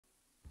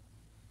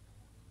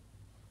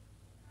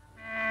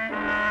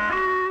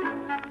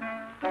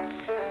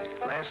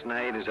Last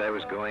night, as I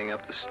was going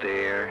up the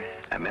stair,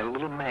 I met a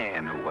little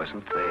man who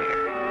wasn't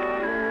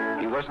there.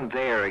 He wasn't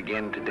there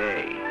again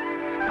today.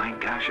 My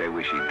gosh, I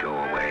wish he'd go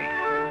away.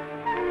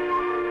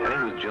 I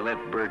think it was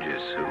Gillette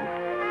Burgess who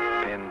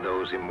penned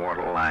those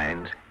immortal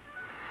lines.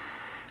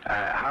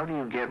 How do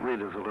you get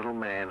rid of a little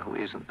man who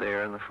isn't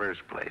there in the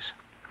first place?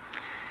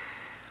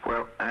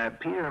 Well,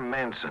 Peter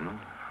Manson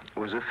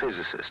was a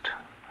physicist,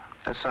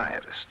 a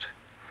scientist.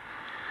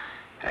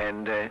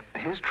 And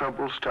his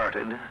trouble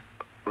started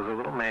with a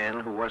little man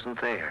who wasn't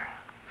there.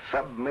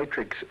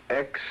 Submatrix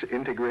X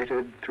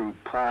integrated through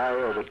pi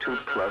over 2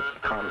 plus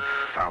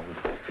confound.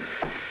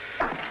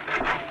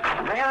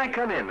 May I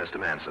come in, Mr.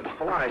 Manson?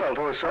 Oh, I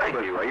suppose so.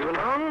 Thank you. Are you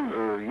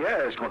alone?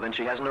 Yes. Well, then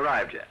she hasn't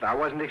arrived yet. I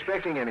wasn't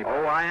expecting anybody.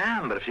 Oh, I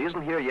am, but if she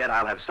isn't here yet,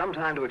 I'll have some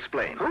time to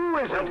explain. Who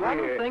is it One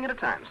here? thing at a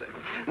time, sir.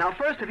 Now,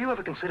 first, have you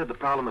ever considered the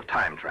problem of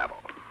time travel?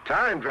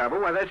 Time travel?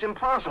 Why, that's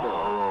impossible.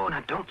 Oh,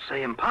 now don't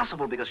say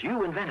impossible because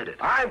you invented it.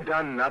 I've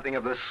done nothing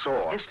of the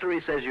sort.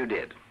 History says you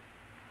did.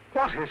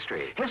 What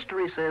history?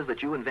 History says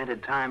that you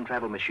invented time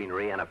travel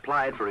machinery and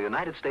applied for a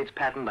United States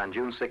patent on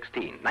June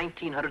 16,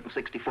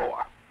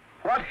 1964.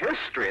 What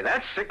history?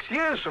 That's 6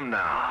 years from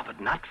now. Ah, but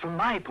not from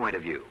my point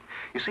of view.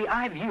 You see,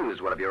 I've used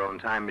one of your own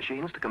time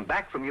machines to come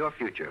back from your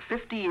future,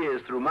 50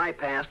 years through my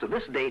past to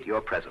this date,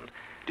 your present.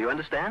 Do you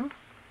understand?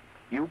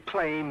 You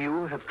claim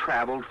you have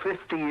traveled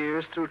 50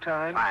 years through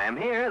time? I am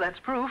here,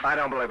 that's proof. I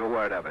don't believe a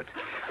word of it.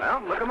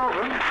 Well, look 'em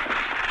over.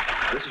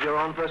 This is your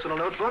own personal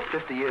notebook,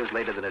 50 years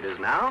later than it is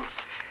now.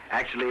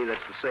 Actually,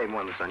 that's the same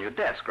one that's on your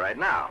desk right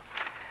now.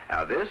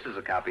 Now, this is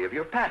a copy of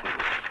your patent.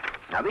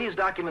 Now, these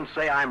documents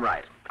say I'm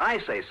right. I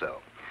say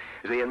so.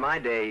 You see, in my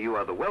day, you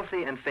are the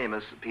wealthy and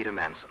famous Peter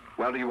Manson.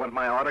 Well, do you want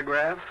my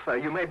autograph?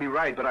 You may be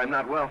right, but I'm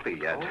not wealthy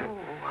yet. Oh,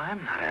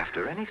 I'm not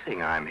after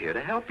anything. I'm here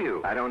to help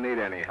you. I don't need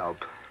any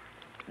help.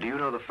 Do you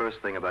know the first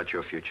thing about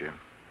your future?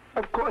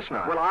 Of course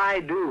not. Well, I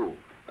do.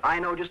 I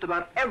know just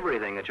about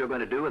everything that you're going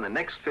to do in the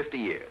next 50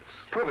 years.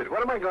 Prove it.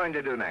 What am I going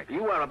to do next?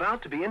 You are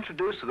about to be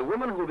introduced to the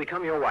woman who will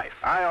become your wife.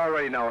 I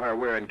already know her.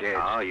 We're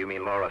engaged. Oh, you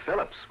mean Laura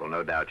Phillips. Well,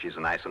 no doubt she's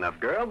a nice enough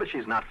girl, but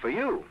she's not for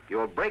you.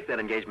 You'll break that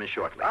engagement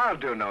shortly. I'll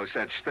do no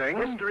such thing.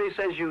 History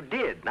says you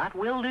did, not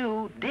will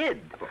do, did.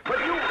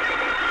 But you...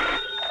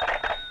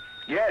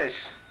 Yes.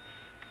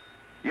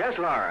 Yes,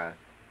 Laura.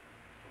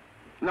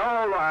 No,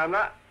 Laura, I'm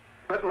not...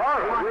 But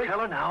Laura... Go on, tell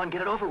her now and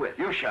get it over with.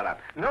 You shut up.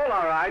 No,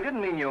 Laura, I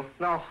didn't mean you.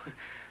 No.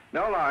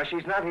 No, Laura,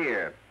 she's not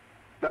here.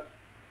 But...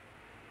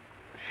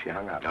 She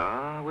hung up.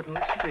 Oh, wouldn't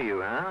listen to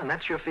you, huh? And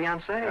that's your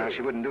fiancée.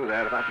 She wouldn't do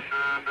that if I...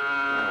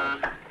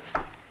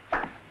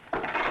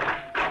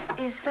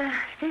 Is this,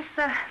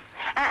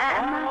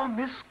 Oh,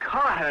 Miss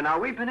Carter, now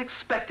we've been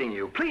expecting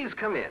you. Please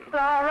come in.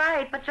 all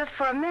right, but just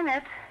for a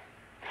minute.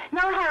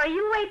 No, Harry,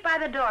 you wait by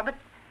the door, but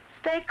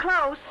stay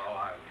close.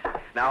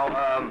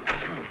 Now,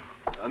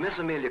 Miss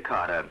Amelia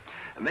Carter,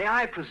 may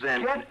I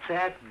present... Get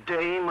that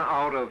dame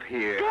out of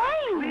here.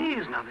 Dame?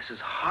 Please, now, this is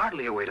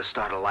hardly a way to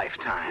start a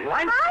lifetime.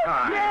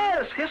 Lifetime?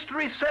 Yes,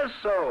 history says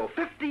so.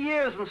 50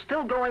 years and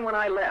still going when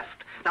I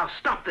left. Now,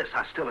 stop this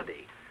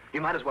hostility. You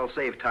might as well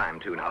save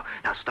time, too. Now,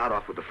 start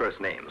off with the first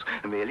names.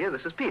 Amelia,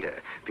 this is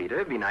Peter.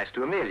 Peter, be nice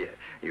to Amelia.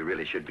 You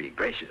really should be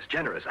gracious,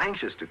 generous,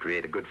 anxious to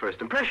create a good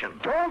first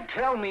impression. Don't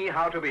tell me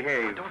how to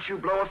behave. Don't you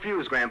blow a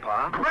fuse,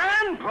 Grandpa.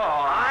 Grandpa!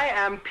 I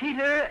am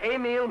Peter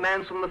Emil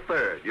Manson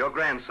III, your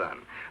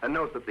grandson.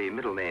 Note that the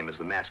middle name is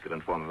the masculine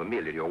form of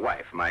Amelia, your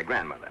wife, my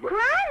grandmother.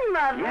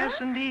 Grandmother? Yes,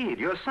 indeed.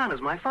 Your son is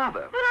my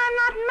father. But I'm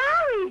not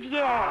married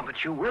yet. Ah,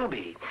 but you will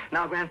be.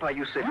 Now, Grandpa,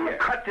 you sit You here.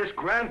 cut this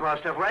grandpa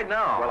stuff right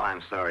now. Well,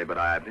 I'm sorry, but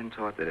I've been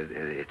taught that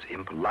it's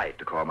impolite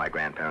to call my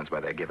grandparents by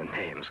their given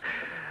names.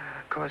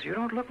 Of course, you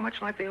don't look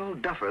much like the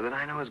old duffer that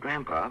I know as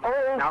Grandpa.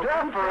 Oh, now,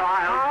 duffer,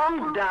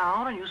 calm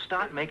down and you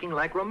start making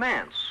like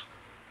romance.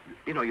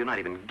 You know, you're not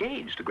even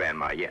engaged to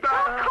Grandma yet. Don't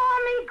call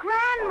me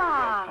Grandma.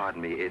 Well,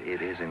 pardon me,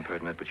 it is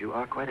impertinent, but you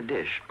are quite a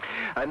dish.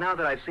 Now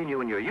that I've seen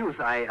you in your youth,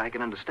 I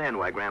can understand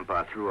why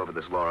Grandpa threw over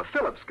this Laura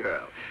Phillips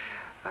girl.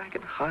 I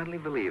can hardly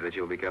believe that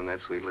you'll become that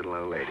sweet little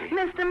old lady.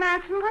 Mr.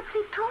 Manson, what's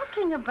he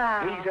talking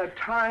about? He's a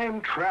time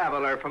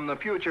traveler from the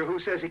future who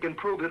says he can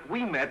prove that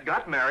we met,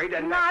 got married,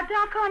 and... No,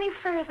 don't go any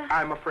further.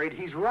 I'm afraid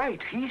he's right.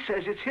 He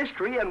says it's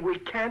history, and we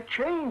can't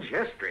change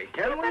history,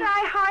 can we? But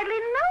I hardly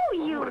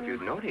know you. Well, if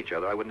you'd known each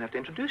other, I wouldn't have to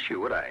introduce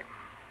you, would I?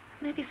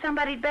 Maybe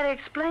somebody'd better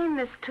explain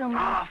this to me.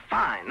 Ah,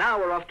 fine. Now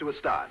we're off to a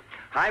start.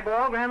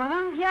 Highball,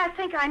 Grandmother? Yeah, I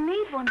think I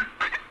need one.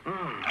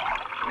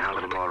 Now a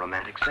little more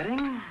romantic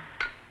setting.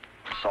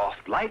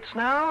 Soft lights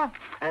now.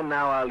 And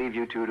now I'll leave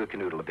you two to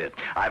canoodle a bit.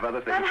 I've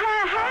other things. But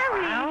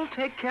Harry... I'll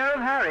take care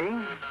of Harry.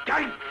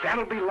 Guys,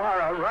 that'll be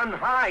Laura. Run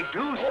high. Do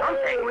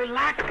something. Oh,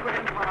 relax,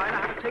 Grandpa. I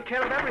have to take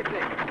care of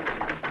everything.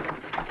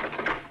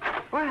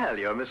 Well,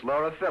 you're Miss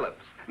Laura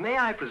Phillips. May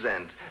I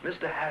present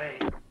Mr. Harry...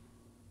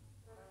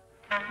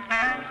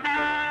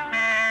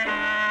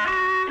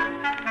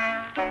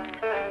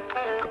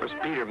 Of course,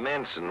 Peter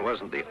Manson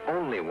wasn't the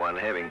only one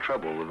having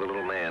trouble with the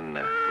little man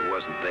who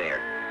wasn't there.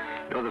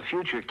 You know, the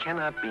future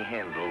cannot be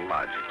handled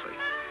logically.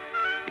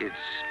 It's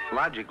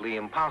logically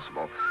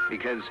impossible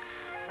because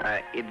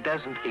It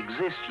doesn't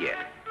exist yet.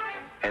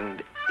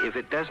 And if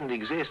it doesn't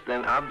exist,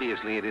 then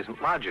obviously it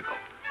isn't logical.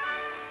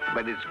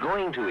 But it's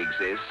going to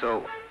exist,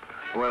 so...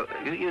 Well,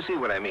 you see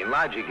what I mean.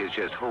 Logic is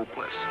just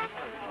hopeless.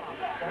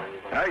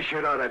 I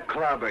should ought to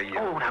clobber you.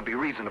 Oh, now be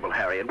reasonable,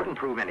 Harry. It wouldn't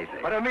prove anything.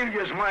 But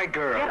Amelia's my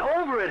girl. Get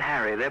over it,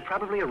 Harry. They're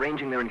probably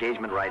arranging their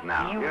engagement right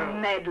now. You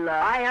meddler.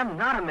 I am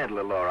not a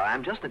meddler, Laura.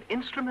 I'm just an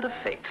instrument of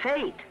fate.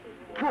 Fate.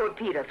 Poor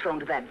Peter thrown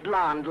to that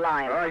blonde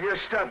lion. Oh, you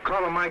stop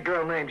calling my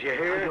girl names, you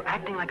hear? You're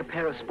acting like a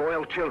pair of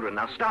spoiled children.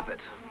 Now stop it.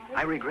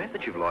 I regret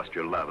that you've lost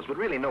your loves, but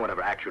really no one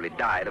ever actually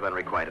died of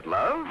unrequited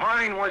love.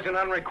 Mine wasn't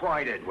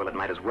unrequited. Well, it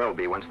might as well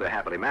be once they're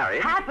happily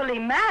married. Happily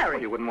married?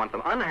 Well, you wouldn't want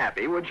them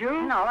unhappy, would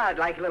you? No, I'd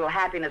like a little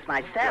happiness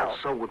myself. Well,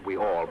 so would we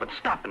all. But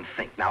stop and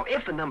think. Now,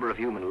 if a number of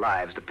human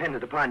lives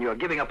depended upon your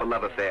giving up a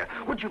love affair,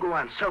 would you go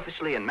on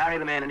selfishly and marry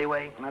the man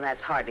anyway? Well,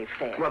 that's hardly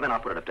fair. Well, then I'll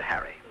put it up to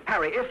Harry.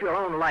 Harry, if your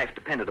own life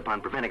depended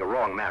upon preventing a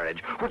wrong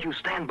marriage, would you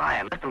stand by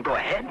and let them go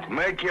ahead?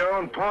 Make your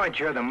own point.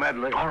 You're the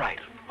meddler. All right,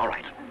 all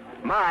right.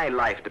 My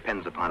life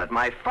depends upon it.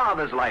 My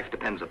father's life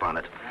depends upon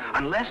it.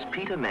 Unless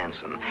Peter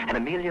Manson and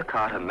Amelia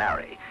Carter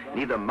marry,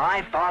 neither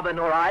my father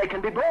nor I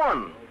can be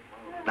born.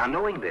 Now,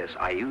 knowing this,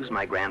 I used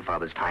my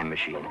grandfather's time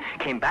machine,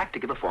 came back to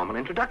give a formal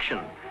introduction.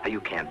 Now,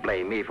 you can't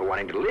blame me for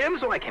wanting to live,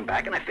 so I came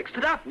back and I fixed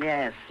it up.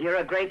 Yes, you're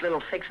a great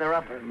little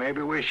fixer-upper.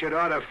 Maybe we should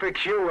ought to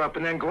fix you up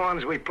and then go on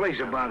as we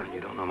please about it.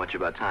 You don't know much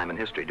about time and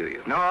history, do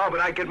you? No, but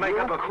I could make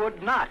up a... You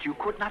could not. You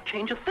could not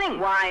change a thing.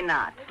 Why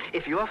not?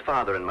 If your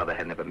father and mother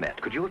had never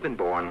met, could you have been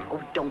born?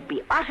 Oh, don't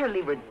be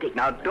utterly ridiculous.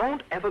 Now,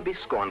 don't ever be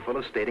scornful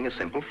of stating a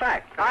simple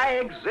fact. I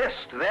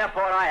exist,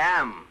 therefore I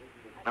am.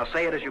 Now,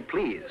 say it as you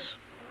please.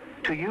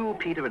 To you,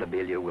 Peter and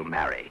Amelia will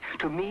marry.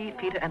 To me,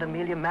 Peter and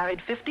Amelia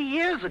married 50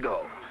 years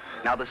ago.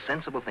 Now, the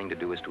sensible thing to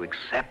do is to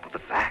accept the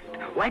fact.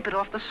 Wipe it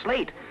off the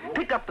slate.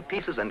 Pick up the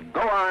pieces and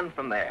go on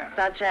from there.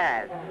 Such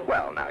as?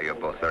 Well, now, you're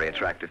both very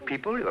attractive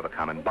people. You have a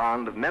common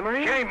bond of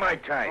memory. She ain't my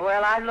type.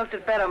 Well, I've looked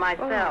at better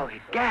myself. Oh,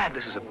 gad,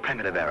 this is a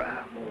primitive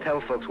era.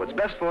 Tell folks what's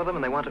best for them,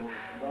 and they want to...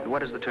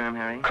 What is the term,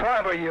 Harry?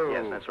 Clobber you.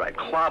 Yes, that's right.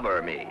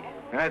 Clobber me.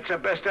 That's the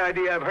best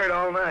idea I've heard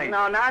all night.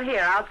 No, not here.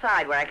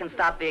 Outside, where I can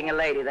stop being a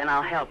lady. Then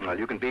I'll help you. Well,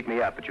 you can beat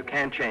me up, but you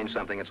can't change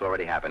something that's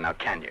already happened. Now,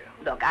 can you?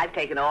 Look, I've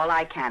taken all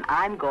I can.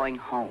 I'm going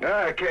home.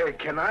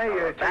 Can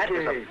I That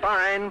is a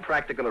fine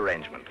practical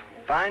arrangement.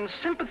 Find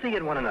sympathy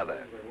in one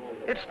another.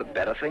 It's the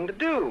better thing to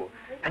do.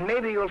 And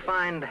maybe you'll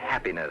find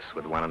happiness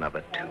with one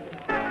another, too.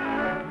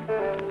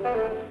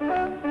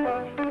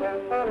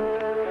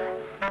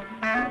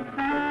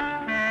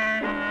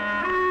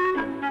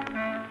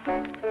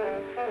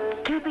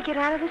 Can't we get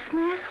out of this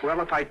mess?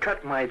 Well, if I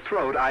cut my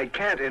throat, I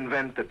can't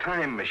invent the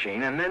time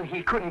machine, and then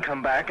he couldn't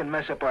come back and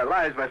mess up our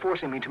lives by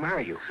forcing me to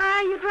marry you.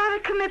 Ah, you'd rather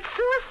commit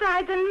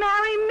suicide than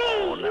marry me.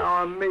 Oh,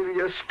 now,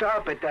 Amelia,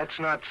 stop it. That's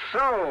not so.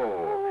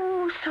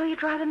 Oh, so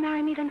you'd rather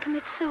marry me than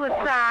commit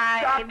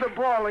suicide? Oh, stop the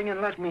bawling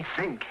and let me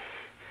think.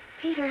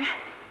 Peter, do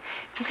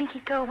you think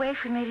he'd go away if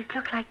we made it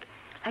look like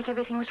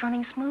everything was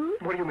running smooth?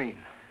 What do you mean?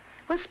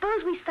 Well,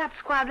 suppose we stopped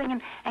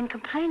squabbling and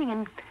complaining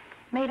and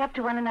made up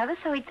to one another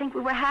so he'd think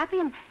we were happy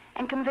and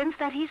convinced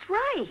that he's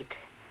right.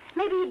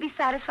 Maybe he'd be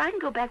satisfied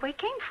and go back where he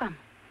came from.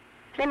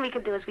 Then we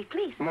could do as we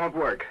please. It won't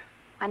work.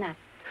 Why not?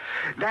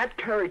 That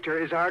character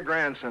is our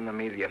grandson,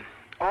 Amelia.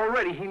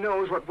 Already he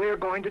knows what we're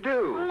going to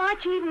do. Well,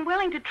 aren't you even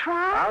willing to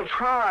try? I'll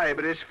try,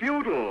 but it's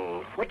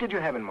futile. What did you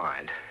have in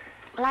mind?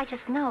 Well, I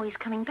just know he's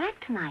coming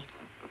back tonight.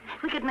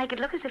 We could make it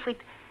look as if we'd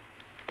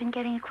been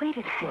getting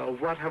acquainted. Well,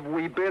 what have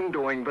we been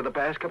doing for the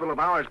past couple of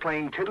hours?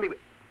 Playing tiddly...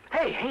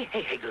 Hey,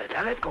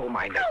 let go of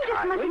my necktie. Oh,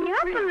 just mucking you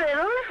up a Will you?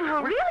 little. If we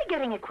were really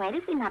getting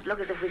acquainted, we'd not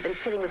look as if we'd been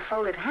sitting with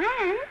folded hands.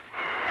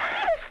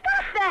 Peter,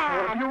 stop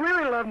that! Well, if you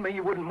really loved me,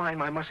 you wouldn't mind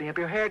my mussing up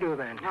your hairdo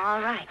then.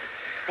 All right.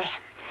 There.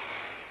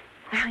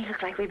 Now we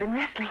look like we've been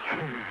wrestling.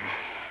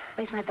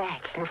 Where's my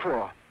bag? What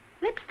for?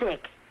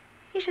 Lipstick.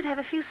 You should have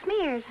a few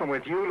smears. Well,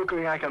 with you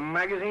looking like a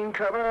magazine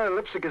cover,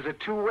 lipstick is a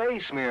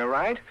two-way smear,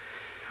 right?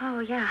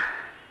 Oh, yeah.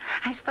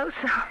 I suppose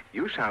so.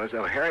 You sound as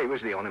though Harry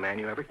was the only man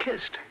you ever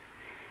kissed.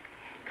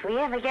 If we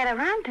ever get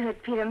around to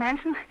it, Peter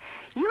Manson,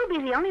 you'll be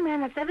the only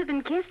man that's ever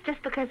been kissed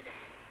just because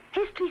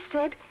history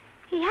said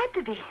he had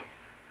to be.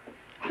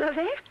 So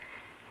there.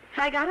 If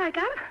I got it.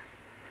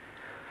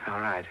 All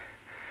right.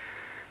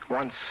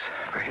 Once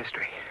for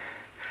history.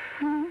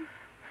 Hmm.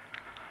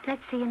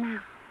 Let's see you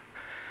now.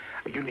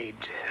 You need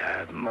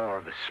more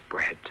of a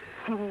spread.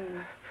 Hmm.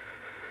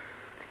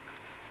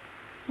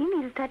 You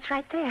need a touch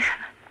right there.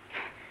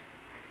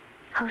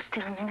 Hold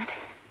still a minute.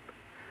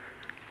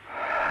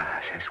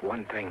 There's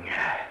one thing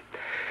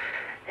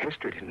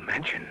history didn't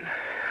mention.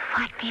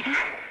 What, Peter?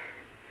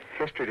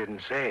 History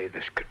didn't say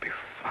this could be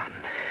fun.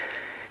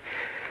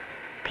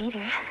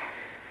 Peter.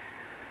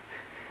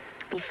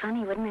 It'd be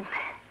funny, wouldn't it?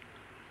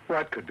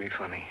 What could be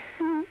funny?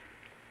 Hmm.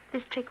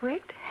 This trick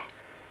worked.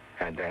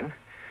 And then?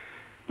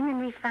 And then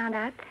we found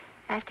out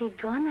after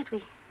he'd gone that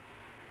we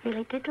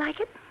really did like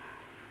it.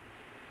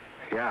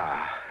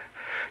 Yeah.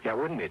 Yeah,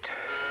 wouldn't it?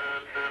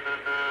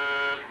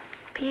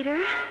 Peter?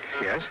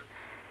 Yes?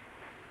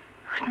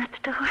 Wasn't that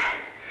the door?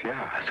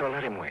 Yeah, so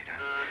let him wait.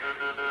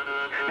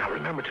 Now,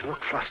 remember to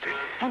look flustered.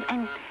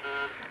 And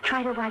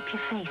try to wipe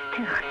your face,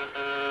 too.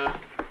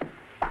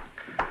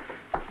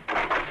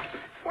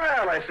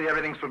 Well, I see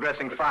everything's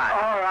progressing fine.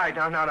 All right,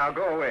 now,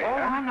 go away. Oh,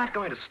 I'm not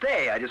going to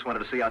stay. I just wanted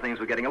to see how things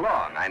were getting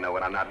along. I know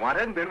when I'm not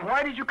wanted. Then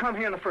why did you come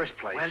here in the first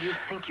place? Well, you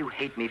think you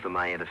hate me for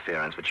my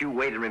interference, but you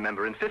wait and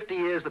remember. In 50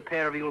 years, the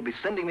pair of you will be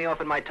sending me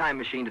off in my time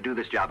machine to do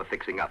this job of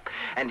fixing up.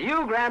 And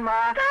you,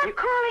 Grandma... Stop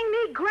calling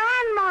me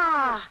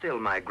Grandma! You're still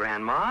my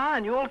Grandma,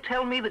 and you'll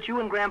tell me that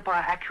you and Grandpa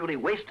actually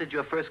wasted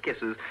your first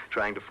kisses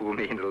trying to fool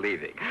me into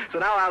leaving. So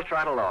now I'll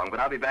trot along, but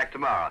I'll be back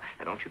tomorrow.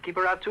 And don't you keep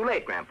her out too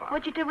late, Grandpa.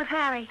 What'd you do with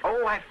Harry?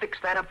 Oh, I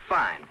fixed that up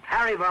fine.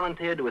 Harry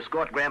volunteered to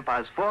escort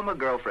Grandpa's former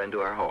girlfriend to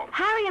her home.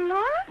 Harry and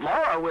Laura?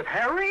 Laura with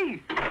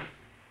Harry?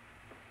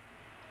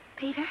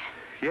 Peter?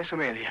 Yes,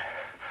 Amelia.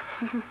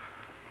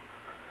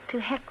 To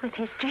heck with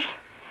history.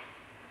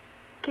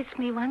 Kiss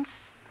me once.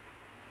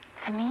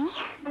 For me?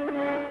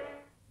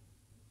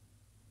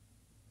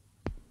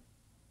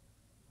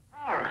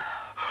 Laura.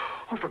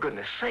 Oh, for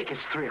goodness sake, it's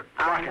 3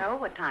 o'clock. I know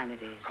what time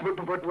it is.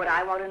 But What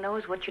I want to know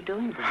is what you're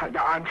doing.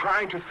 I'm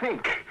trying to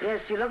think.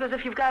 Yes, you look as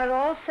if you've got it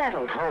all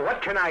settled. Oh,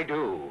 what can I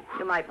do?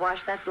 You might wash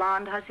that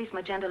blonde hussy's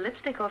magenta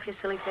lipstick off your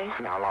silly face.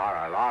 Now,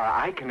 Laura,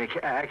 I can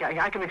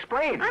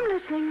explain. I'm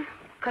listening.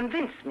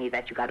 Convince me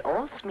that you got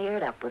all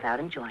smeared up without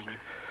enjoying it.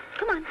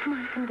 Come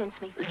on, convince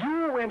me.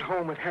 You went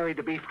home with Harry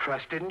the Beef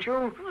Trust, didn't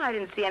you? Well, I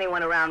didn't see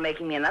anyone around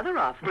making me another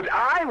offer. But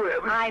I will.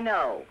 I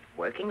know.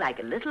 Working like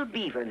a little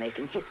beaver,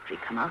 making history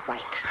come out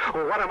right.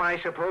 Well, what am I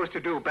supposed to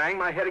do? Bang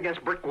my head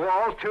against brick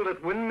walls, tilt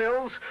at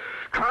windmills?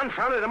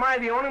 Confound it, am I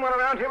the only one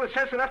around here with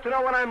sense enough to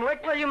know when I'm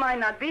licked? Well, you might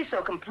not be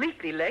so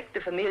completely licked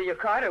if Amelia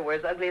Carter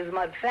wears ugly as a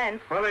mud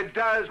fence. Well, it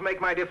does make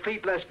my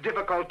defeat less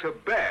difficult to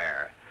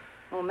bear.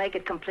 We'll make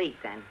it complete,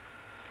 then.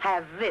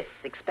 Have this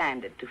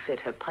expanded to fit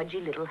her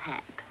pudgy little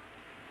hand.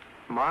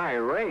 My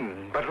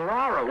ring. But,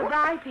 Laura...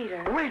 Goodbye,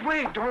 Peter.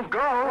 Wait, don't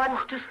go.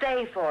 What's to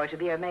stay for? To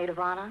be her maid of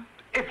honor?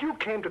 If you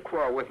came to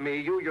quarrel with me,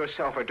 you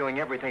yourself are doing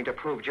everything to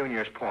prove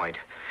Junior's point.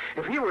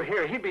 If he were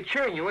here, he'd be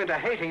cheering you into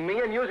hating me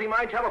and using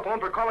my telephone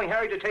for calling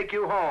Harry to take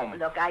you home.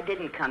 Look, I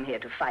didn't come here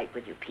to fight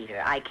with you,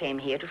 Peter. I came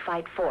here to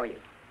fight for you.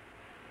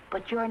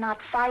 But you're not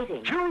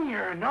fighting.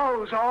 Junior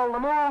knows all the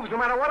moves. No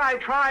matter what I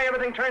try,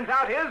 everything turns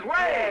out his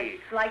way.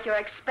 It's like your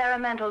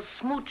experimental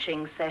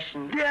smooching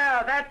session.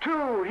 Yeah, that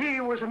too. He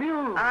was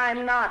amused.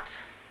 I'm not.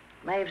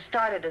 May have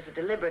started as a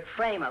deliberate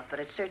frame-up, but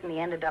it certainly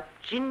ended up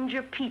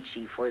ginger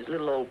peachy for his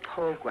little old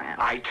program.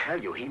 I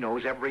tell you, he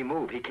knows every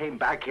move. He came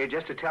back here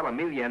just to tell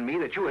Amelia and me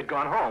that you had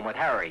gone home with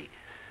Harry.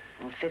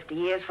 And 50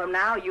 years from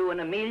now, you and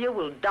Amelia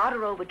will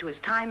dodder over to his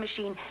time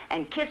machine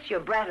and kiss your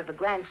brat of a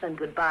grandson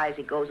goodbye as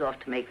he goes off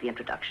to make the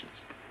introductions.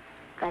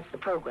 That's the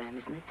program,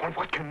 isn't it? Well,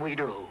 what can we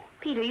do?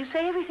 Peter, you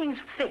say everything's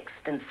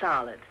fixed and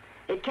solid.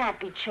 It can't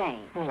be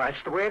changed. Well,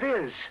 that's the way it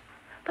is.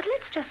 But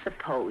let's just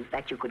suppose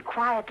that you could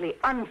quietly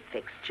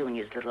unfix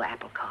Junior's little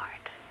apple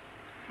cart.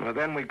 Well,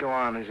 then we'd go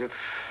on as if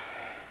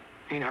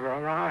he never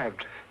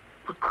arrived.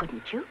 Well,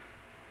 couldn't you?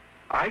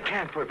 I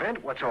can't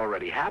prevent what's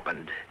already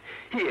happened.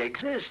 He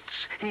exists.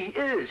 He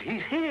is.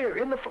 He's here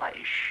in the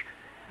flesh.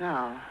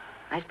 No.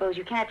 I suppose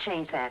you can't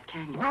change that,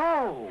 can you?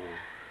 No.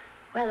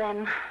 Well,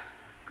 then,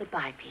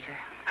 goodbye,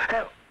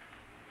 Peter.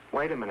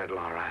 Wait a minute,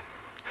 Laura.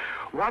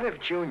 What if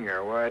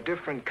Junior were a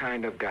different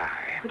kind of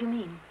guy? What do you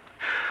mean?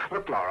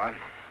 Look, Laura,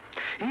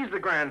 he's the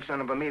grandson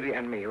of Amelia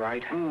and me,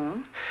 right?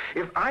 Mm-hmm.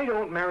 If I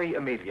don't marry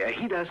Amelia,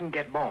 he doesn't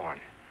get born.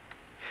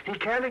 He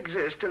can't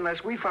exist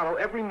unless we follow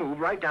every move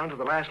right down to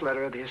the last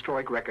letter of the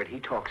historic record he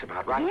talks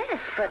about, right? Yes,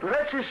 but...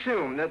 Let's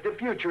assume that the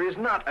future is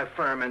not a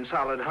firm and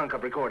solid hunk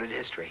of recorded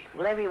history.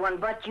 Well, everyone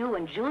but you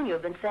and Junior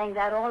have been saying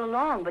that all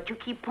along, but you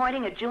keep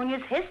pointing at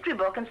Junior's history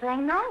book and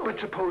saying no. But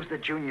suppose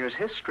that Junior's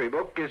history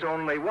book is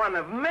only one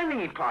of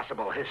many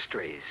possible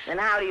histories. Then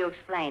how do you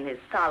explain his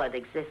solid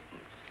existence?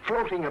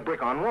 Floating a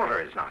brick on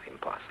water is not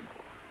impossible.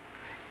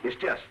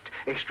 It's just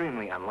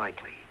extremely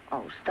unlikely.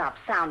 Oh, stop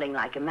sounding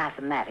like a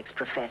mathematics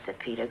professor,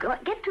 Peter.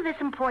 Get to this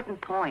important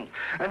point.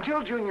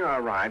 Until Junior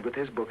arrived with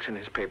his books and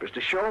his papers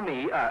to show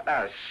me,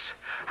 us,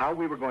 how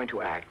we were going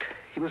to act,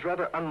 he was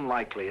rather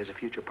unlikely as a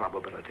future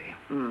probability.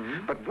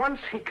 Mm-hmm. But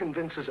once he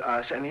convinces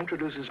us and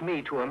introduces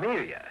me to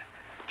Amelia,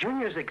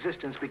 Junior's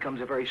existence becomes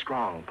a very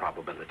strong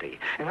probability.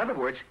 In other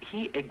words,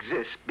 he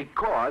exists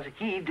because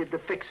he did the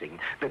fixing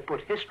that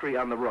put history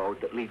on the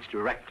road that leads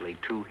directly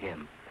to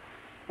him.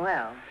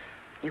 Well...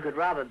 you could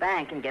rob a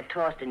bank and get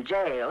tossed in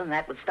jail, and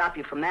that would stop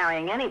you from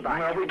marrying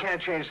anybody. Well, we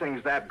can't change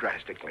things that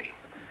drastically.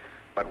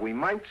 But we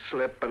might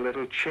slip a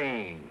little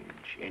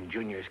change in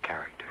Junior's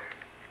character.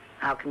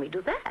 How can we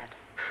do that?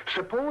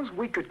 Suppose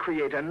we could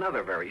create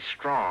another very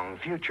strong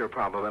future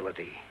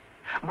probability.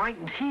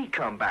 Mightn't he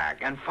come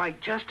back and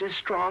fight just as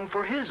strong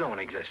for his own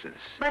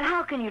existence? But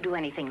how can you do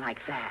anything like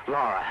that?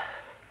 Laura,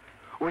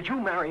 would you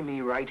marry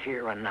me right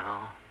here and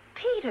now?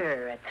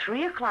 Peter, at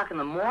 3 o'clock in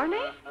the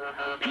morning?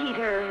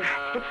 Peter,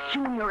 it's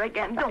Junior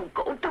again. Don't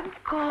go,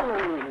 don't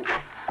go.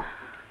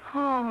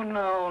 Oh,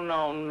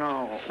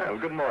 no. Well,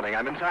 good morning.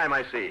 I'm in time,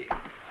 I see.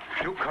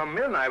 Do come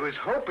in. I was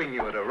hoping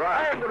you had I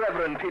arrived. am the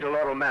Reverend Peter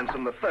Laurel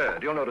Manson III.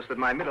 You'll notice that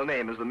my middle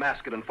name is the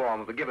masculine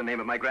form of the given name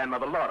of my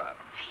grandmother, Laura.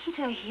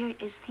 Peter, here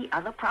is the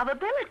other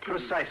probability.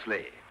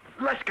 Precisely.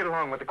 Let's get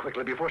along with it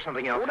quickly before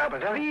something else Oh, now,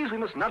 happens. huh? please, we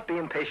must not be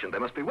impatient.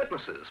 There must be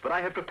witnesses. But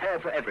I have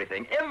prepared for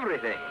everything.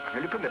 Everything.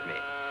 Will you permit me?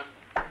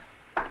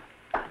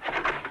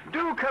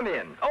 Do come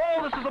in.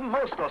 Oh, this is a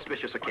most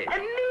auspicious occasion.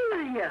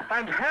 Amelia!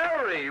 And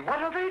Harry, what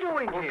are they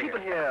doing Well, here? people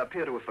here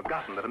appear to have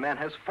forgotten that a man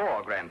has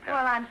 4 grandparents.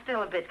 Well, I'm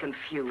still a bit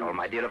confused. Oh,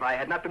 my dear, if I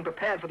had not been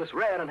prepared for this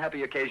rare and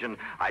happy occasion,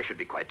 I should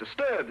be quite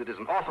disturbed. It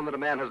isn't often that a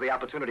man has the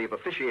opportunity of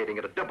officiating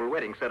at a double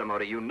wedding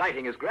ceremony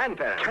uniting his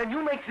grandparents. Can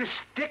you make this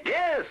stick?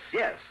 Yes,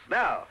 yes.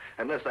 Now,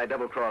 unless I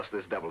double-cross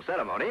this double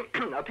ceremony,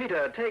 now,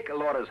 Peter, take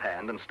Laura's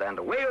hand and stand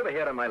way over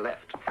here on my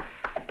left.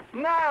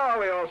 Now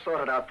we all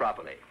sorted out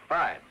properly.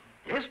 Fine.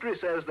 History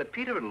says that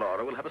Peter and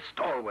Laura will have a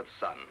stalwart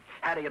son.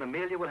 Harry and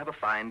Amelia will have a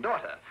fine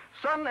daughter.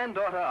 Son and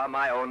daughter are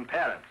my own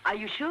parents. Are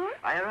you sure?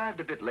 I arrived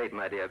a bit late,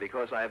 my dear,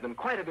 because I have been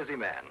quite a busy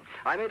man.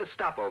 I made a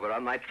stopover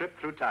on my trip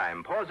through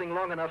time, pausing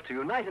long enough to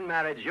unite in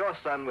marriage your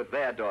son with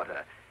their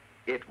daughter.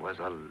 It was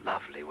a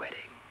lovely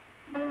wedding.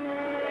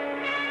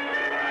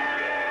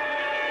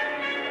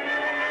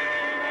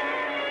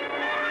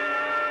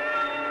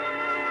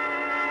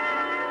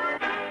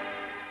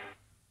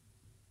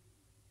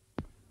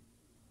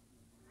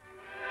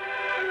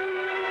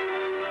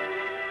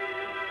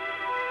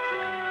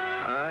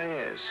 Ah,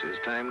 yes, as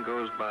time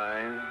goes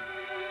by,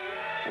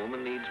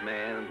 woman needs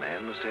man,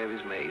 man must have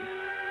his mate.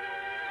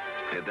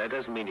 Yet that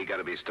doesn't mean you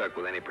gotta be stuck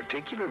with any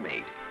particular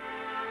mate.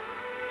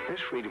 There's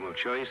freedom of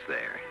choice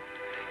there.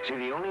 See,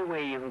 the only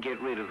way you can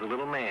get rid of the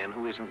little man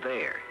who isn't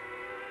there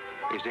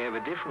is to have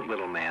a different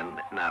little man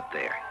not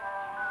there.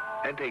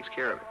 That takes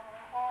care of it.